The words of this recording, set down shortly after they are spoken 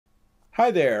Hi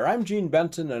there, I'm Gene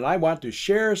Benson and I want to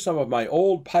share some of my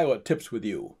old pilot tips with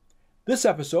you. This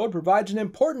episode provides an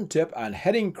important tip on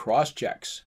heading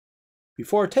cross-checks.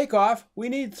 Before takeoff, we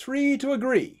need 3 to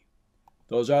agree.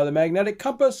 Those are the magnetic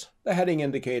compass, the heading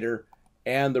indicator,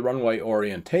 and the runway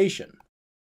orientation.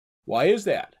 Why is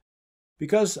that?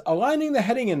 Because aligning the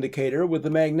heading indicator with the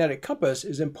magnetic compass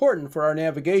is important for our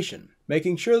navigation,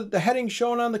 making sure that the heading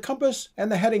shown on the compass and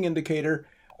the heading indicator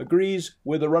agrees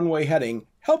with the runway heading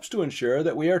helps to ensure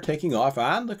that we are taking off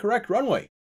on the correct runway.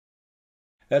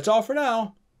 That's all for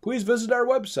now. Please visit our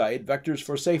website,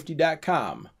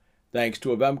 vectorsforsafety.com. Thanks to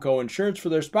Avemco Insurance for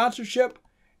their sponsorship,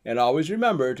 and always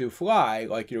remember to fly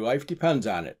like your life depends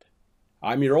on it.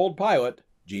 I'm your old pilot,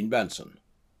 Gene Benson.